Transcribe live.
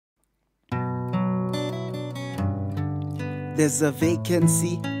There's a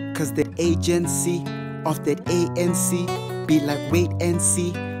vacancy, cause the agency of that ANC be like wait and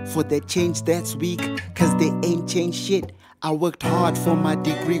see for that change that's weak, cause they ain't changed shit. I worked hard for my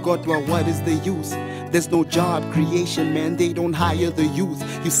degree, God, well, what is the use? There's no job creation, man, they don't hire the youth.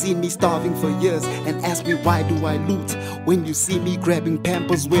 You see me starving for years and ask me why do I loot? When you see me grabbing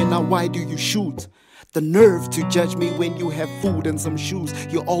Pampers, now why do you shoot? The nerve to judge me when you have food and some shoes.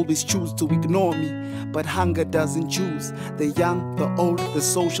 You always choose to ignore me, but hunger doesn't choose. The young, the old, the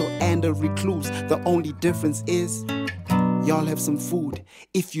social, and the recluse. The only difference is y'all have some food.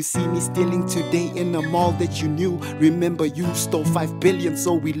 If you see me stealing today in a mall that you knew, remember you stole 5 billion,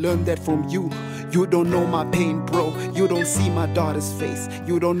 so we learned that from you. You don't know my pain, bro. You don't see my daughter's face.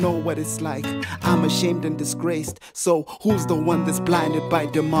 You don't know what it's like. I'm ashamed and disgraced. So who's the one that's blinded by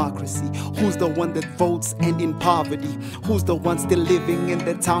democracy? Who's the one that votes and in poverty? Who's the one still living in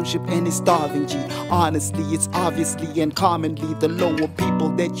the township and is starving, G? Honestly, it's obviously and commonly the lower people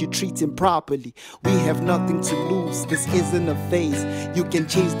that you treat improperly. We have nothing to lose. This isn't a phase. You can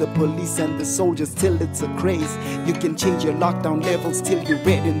change the police and the soldiers till it's a craze. You can change your lockdown levels till you're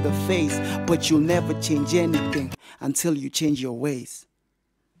red in the face, but you'll never change anything until you change your ways.